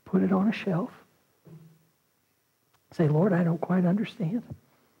put it on a shelf. Say, Lord, I don't quite understand.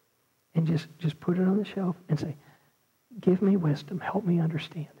 And just put it on the shelf and say, give me wisdom, help me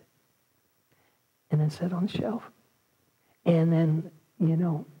understand it. And then set it on the shelf. And then,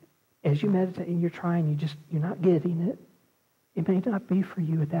 as you meditate and you're trying, you're not getting it. It may not be for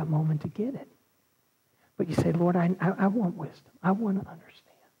you at that moment to get it. But you say, Lord, I want wisdom. I want to understand.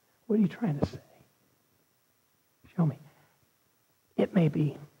 What are you trying to say? Show me. It may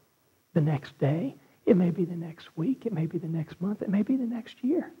be the next day. It may be the next week. It may be the next month. It may be the next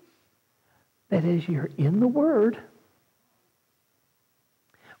year. That is, you're in the Word,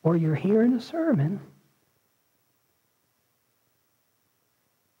 or you're hearing a sermon.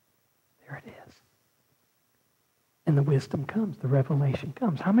 There it is. And the wisdom comes. The revelation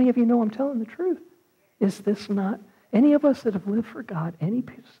comes. How many of you know I'm telling the truth? Is this not... Any of us that have lived for God any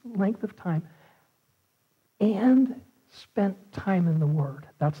length of time and spent time in the Word,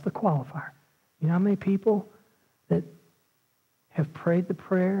 that's the qualifier. You know how many people that have prayed the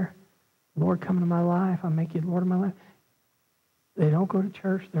prayer, Lord, come into my life, I make you Lord of my life. They don't go to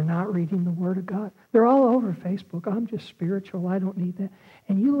church. They're not reading the Word of God. They're all over Facebook. I'm just spiritual. I don't need that.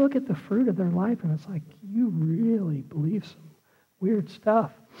 And you look at the fruit of their life, and it's like, you really believe some weird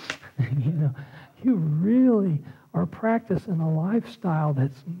stuff. You know, you really are practicing a lifestyle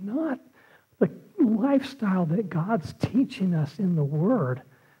that's not the lifestyle that God's teaching us in the Word.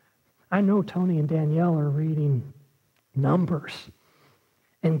 I know Tony and Danielle are reading Numbers,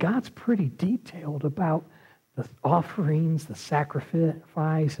 and God's pretty detailed about the offerings, the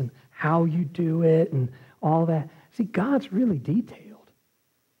sacrifice, and how you do it, and all that. See, God's really detailed.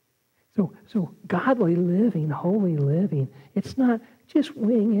 So godly living, holy living, it's not just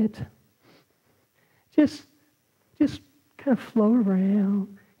wing it. Just kind of float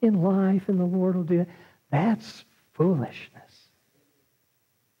around in life, and the Lord will do it. That's foolishness.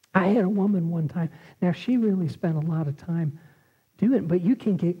 I had a woman one time. Now, she really spent a lot of time doing it, but you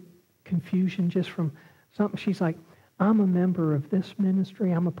can get confusion just from something. She's like, I'm a member of this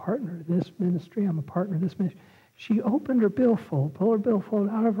ministry. I'm a partner of this ministry. I'm a partner of this ministry. She opened her billfold, pulled her billfold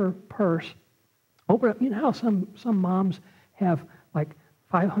out of her purse, opened up. You know how some moms have like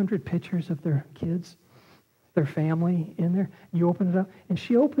 500 pictures of their kids, their family in there? You open it up, and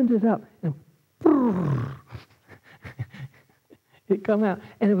she opened it up, and it come out,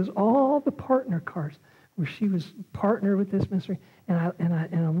 and it was all the partner cards where she was partner with this ministry, and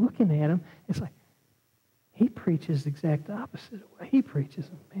I'm looking at him. It's like he preaches the exact opposite of what he preaches,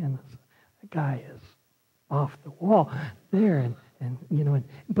 and man, that guy is off the wall there, and you know,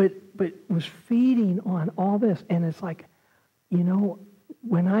 but was feeding on all this, and it's like, you know,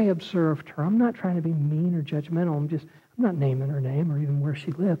 when I observed her, I'm not trying to be mean or judgmental. I'm not naming her name or even where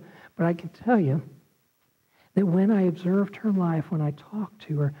she lived, but I can tell you that when I observed her life, when I talked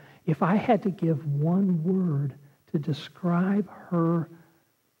to her, if I had to give one word to describe her,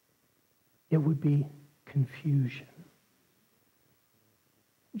 it would be confusion.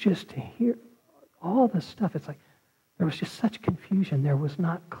 Just to hear all the stuff, it's like there was just such confusion. There was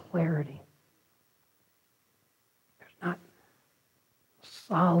not clarity. There's not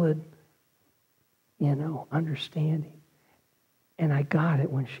solid, you know, understanding. And I got it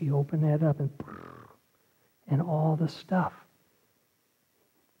when she opened that up, and all the stuff.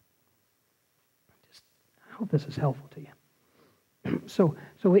 I hope this is helpful to you. So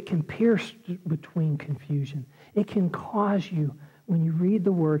it can pierce between confusion. It can cause you, when you read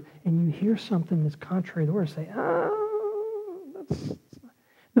the Word and you hear something that's contrary to the Word, say, that's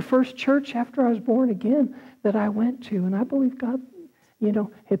the first church after I was born again that I went to, and I believe God, you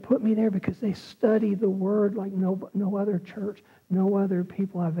know, had put me there because they study the Word like no other church, no other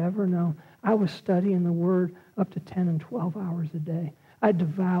people I've ever known. I was studying the Word up to 10 and 12 hours a day. I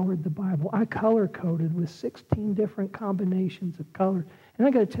devoured the Bible. I color-coded with 16 different combinations of colors. And I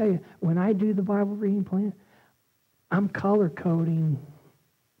got to tell you, when I do the Bible reading plan, I'm color-coding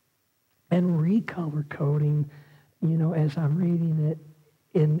and recolor-coding, you know, as I'm reading it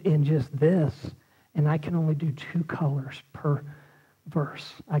in just this. And I can only do 2 colors per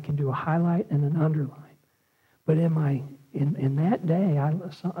verse. I can do a highlight and an underline. But in that day,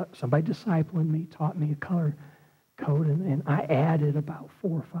 somebody discipling me, taught me a color code, and I added about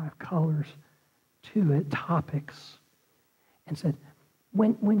 4 or 5 colors to it, topics, and said,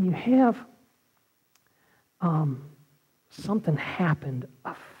 when you have something happened,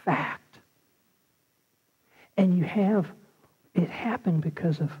 a fact, and you have it happened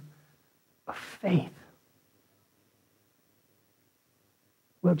because of faith.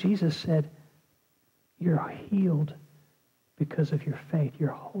 Well, Jesus said, you're healed because of your faith. You're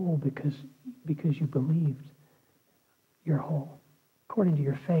whole because you believed. You're whole. According to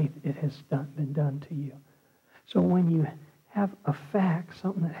your faith, it has been done to you. So when you have a fact,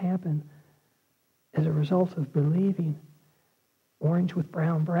 something that happened as a result of believing, orange with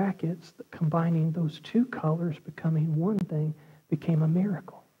brown brackets, combining those 2 colors, becoming one thing, became a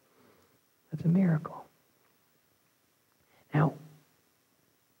miracle. That's a miracle. Now,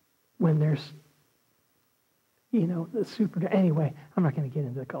 when there's the super. Anyway, I'm not going to get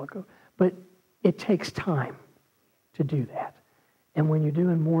into the color code, but it takes time to do that. And when you're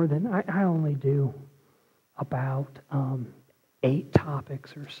doing more than, I only do about 8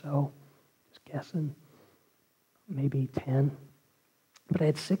 topics or so, just guessing, maybe 10. But I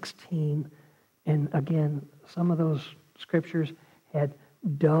had 16, and again, some of those scriptures had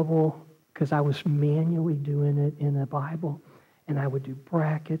double, because I was manually doing it in a Bible, and I would do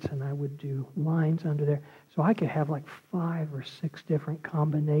brackets, and I would do lines under there. So I could have like 5 or 6 different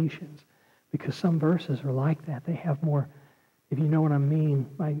combinations, because some verses are like that. They have more, if you know what I mean,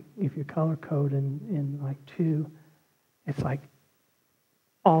 like if you color code in like 2, it's like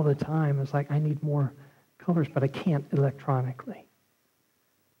all the time. It's like I need more colors, but I can't electronically.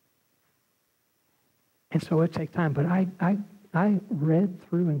 And so it takes time. But I read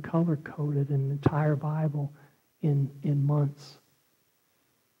through and color coded an entire Bible in months,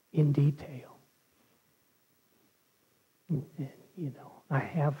 in detail. And, I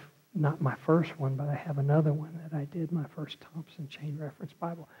have not my first one, but I have another one that I did, my first Thompson Chain Reference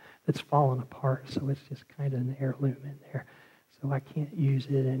Bible, that's fallen apart. So it's just kind of an heirloom in there. So I can't use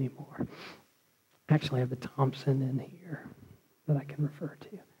it anymore. Actually, I have the Thompson in here that I can refer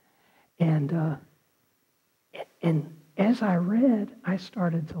to. And as I read, I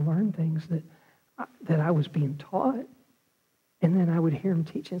started to learn things that I was being taught. And then I would hear him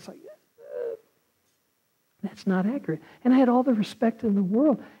teach, and it's like, that's not accurate. And I had all the respect in the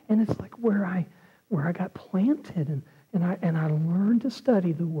world. And it's like where I got planted, and I learned to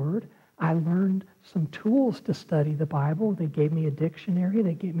study the Word. I learned some tools to study the Bible. They gave me a dictionary.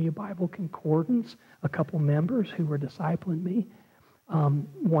 They gave me a Bible concordance, a couple members who were discipling me.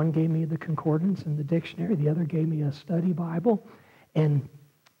 One gave me the concordance and the dictionary. The other gave me a study Bible. And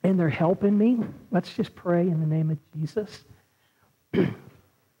they're helping me. Let's just pray in the name of Jesus.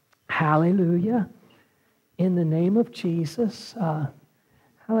 Hallelujah. In the name of Jesus.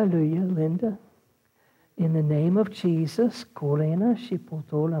 Hallelujah, Linda. In the name of Jesus. Korena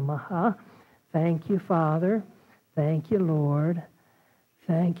shipotola maha. Thank you, Father. Thank you, Lord.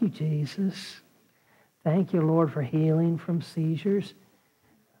 Thank you, Jesus. Thank you, Lord, for healing from seizures.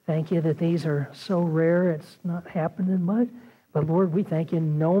 Thank you that these are so rare, it's not happening much. But Lord, we thank you,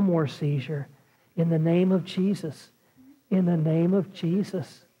 no more seizure. In the name of Jesus. In the name of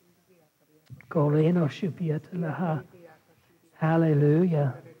Jesus.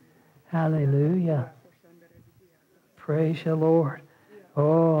 Hallelujah. Hallelujah. Praise you, Lord.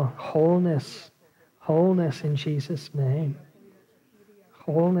 Oh, wholeness. Wholeness in Jesus' name.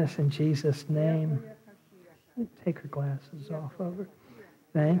 Wholeness in Jesus' name. Take her glasses off of her.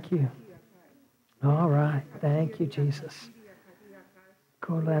 Thank you. All right. Thank you, Jesus.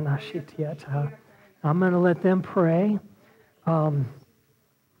 I'm going to let them pray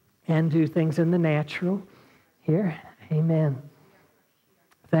and do things in the natural here. Amen.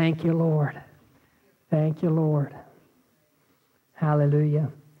 Thank you, Lord. Thank you, Lord.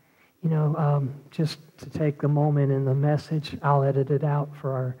 Hallelujah. Just to take the moment in the message, I'll edit it out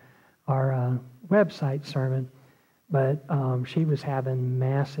for our website sermon. But she was having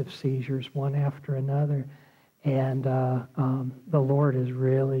massive seizures, one after another, and the Lord is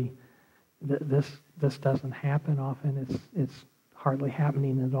really this doesn't happen often. It's hardly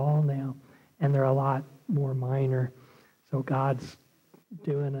happening at all now, and they're a lot more minor. So God's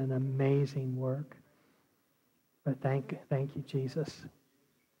doing an amazing work. But thank you, Jesus.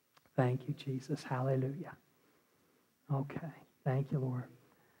 Thank you, Jesus. Hallelujah. Okay. Thank you, Lord.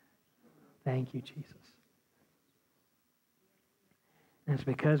 Thank you, Jesus. And it's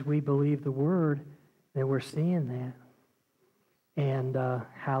because we believe the Word that we're seeing that. And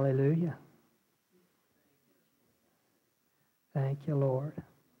hallelujah. Thank you, Lord.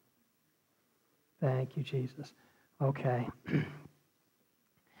 Thank you, Jesus. Okay.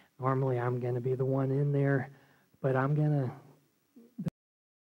 Normally I'm going to be the one in there, but I'm going to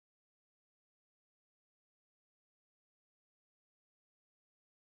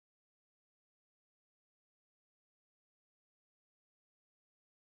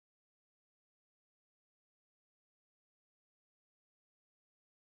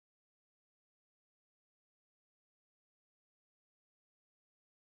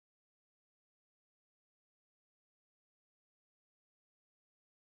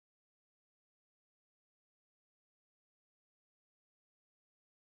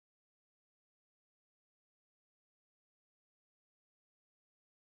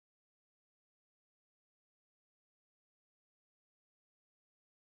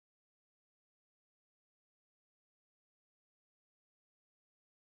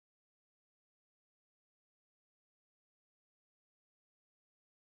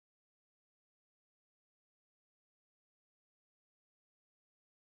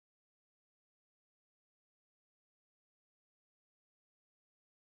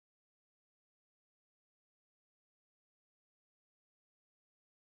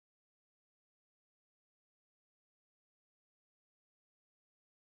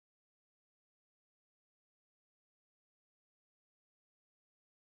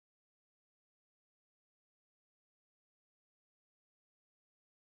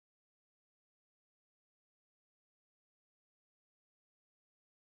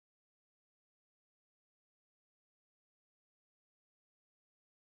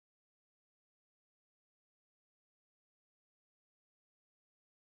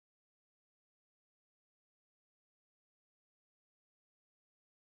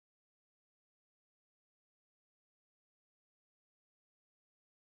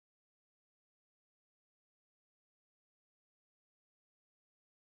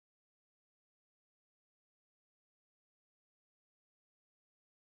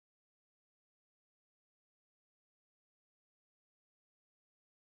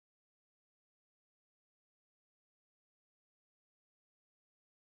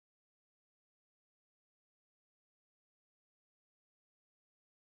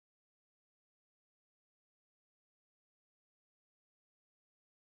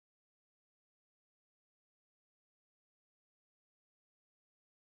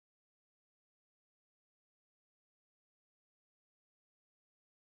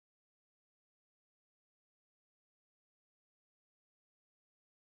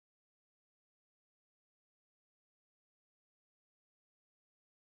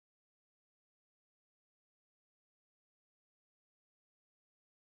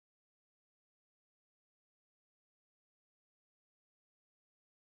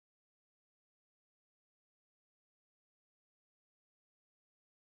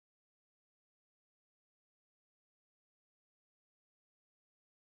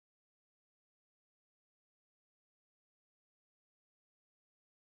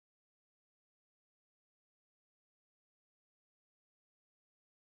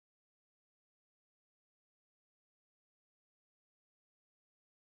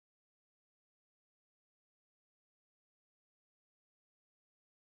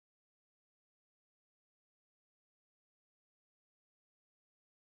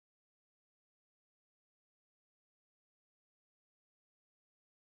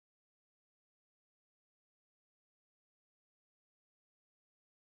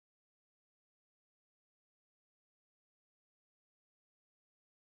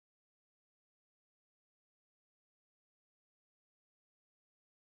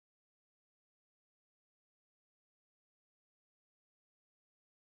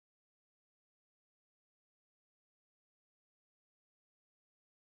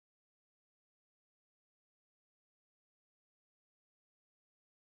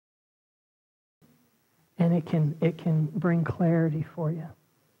and it can bring clarity for you.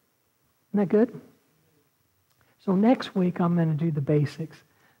 Isn't that good? So next week I'm going to do the basics,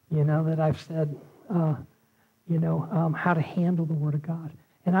 that I've said, how to handle the Word of God.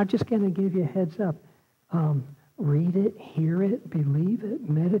 And I'm just going to give you a heads up. Read it, hear it, believe it,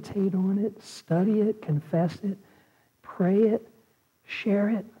 meditate on it, study it, confess it, pray it, share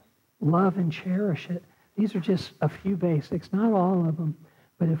it, love and cherish it. These are just a few basics, not all of them.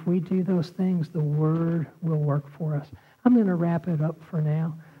 But if we do those things, the Word will work for us. I'm going to wrap it up for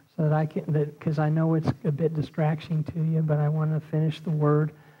now so that I can, because I know it's a bit distraction to you, but I want to finish the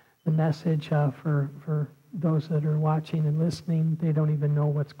Word, the message for those that are watching and listening. They don't even know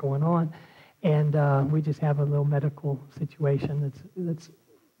what's going on. And we just have a little medical situation that's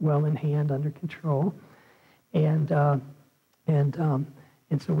well in hand, under control. And so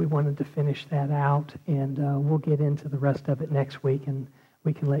we wanted to finish that out, and we'll get into the rest of it next week, and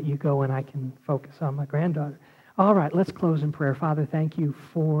we can let you go, and I can focus on my granddaughter. All right, let's close in prayer. Father, thank you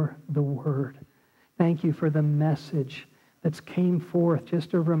for the Word. Thank you for the message that's came forth,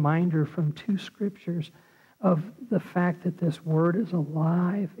 just a reminder from 2 scriptures of the fact that this Word is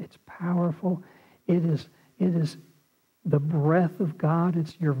alive, it's powerful, it is the breath of God,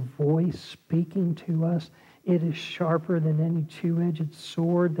 it's your voice speaking to us. It is sharper than any two-edged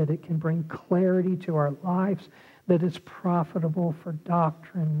sword, that it can bring clarity to our lives, that it's profitable for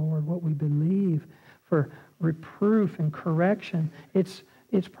doctrine, Lord, what we believe, for reproof and correction. It's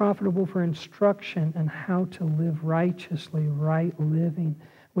profitable for instruction and how to live righteously, right living.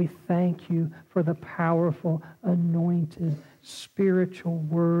 We thank you for the powerful, anointed, spiritual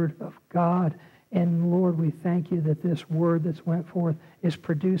Word of God. And Lord, we thank you that this Word that's went forth is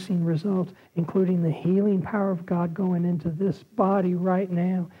producing results, including the healing power of God going into this body right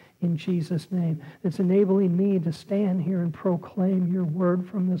now in Jesus' name. It's enabling me to stand here and proclaim your Word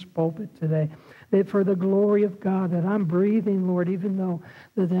from this pulpit today. That for the glory of God, that I'm breathing, Lord, even though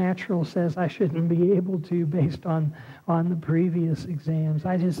the natural says I shouldn't be able to based on the previous exams.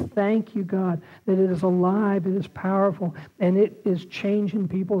 I just thank you, God, that it is alive, it is powerful, and it is changing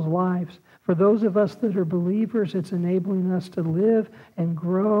people's lives. For those of us that are believers, it's enabling us to live and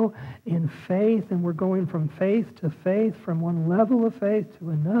grow in faith, and we're going from faith to faith, from one level of faith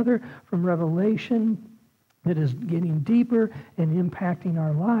to another, from revelation that is getting deeper and impacting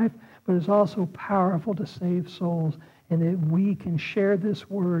our life, but is also powerful to save souls, and that we can share this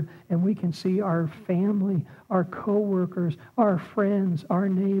Word, and we can see our family, our co-workers, our friends, our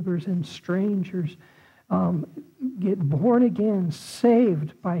neighbors, and strangers get born again,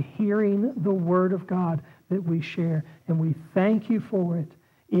 saved by hearing the Word of God that we share. And we thank you for it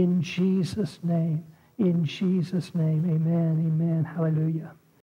in Jesus' name. In Jesus' name, amen, amen, hallelujah.